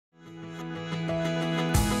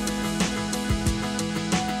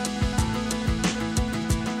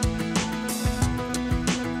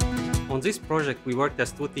On this project, we worked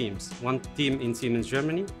as two teams. One team in Siemens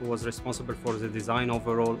Germany, who was responsible for the design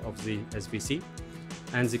overall of the SVC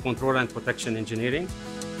and the control and protection engineering.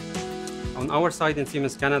 On our side in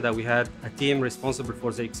Siemens Canada, we had a team responsible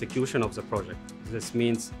for the execution of the project. This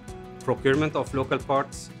means procurement of local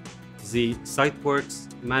parts, the site works,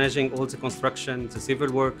 managing all the construction, the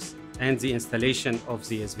civil works, and the installation of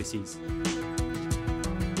the SVCs.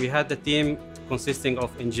 We had a team consisting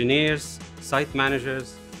of engineers, site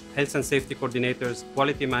managers, health and safety coordinators,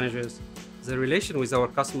 quality managers. The relation with our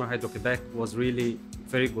customer Hydro-Québec was really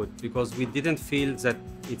very good because we didn't feel that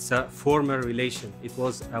it's a formal relation. It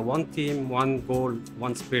was a one team, one goal,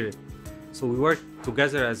 one spirit. So we worked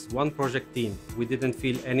together as one project team. We didn't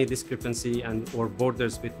feel any discrepancy or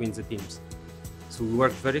borders between the teams. So we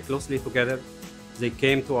worked very closely together. They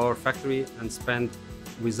came to our factory and spent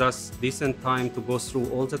with us decent time to go through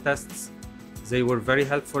all the tests. They were very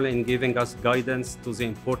helpful in giving us guidance to the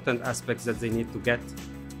important aspects that they need to get.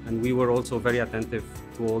 And we were also very attentive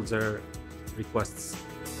to all their requests.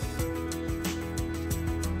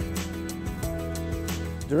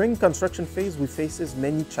 During construction phase, we faces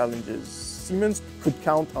many challenges. Siemens could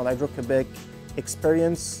count on Hydro-Québec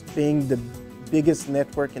experience being the biggest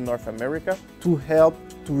network in North America to help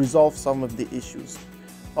to resolve some of the issues.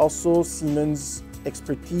 Also, Siemens'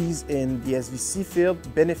 expertise in the SVC field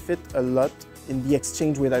benefit a lot in the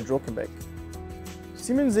exchange with Hydro-Québec.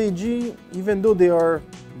 Siemens AG, even though they are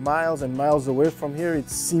miles and miles away from here, it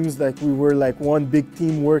seems like we were like one big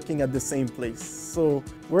team working at the same place. So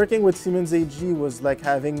working with Siemens AG was like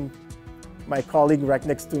having my colleague right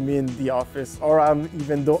next to me in the office, or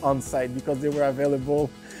even though on site, because they were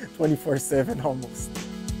available 24/7 almost.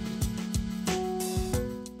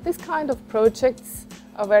 This kind of projects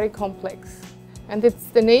are very complex, and it's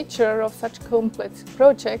the nature of such complex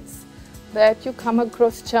projects that you come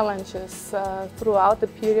across challenges throughout the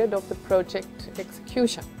period of the project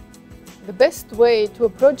execution. The best way to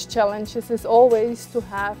approach challenges is always to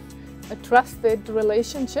have a trusted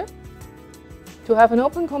relationship, to have an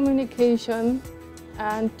open communication,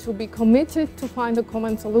 and to be committed to find a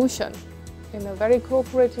common solution in a very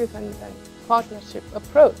cooperative and partnership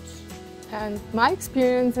approach. And my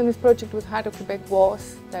experience in this project with Hydro-Québec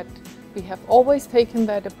was that we have always taken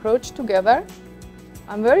that approach together.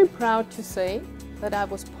 I'm very proud to say that I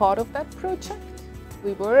was part of that project.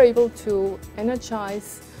 We were able to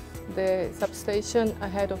energize the substation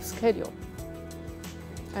ahead of schedule.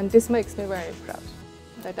 And this makes me very proud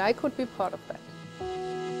that I could be part of that.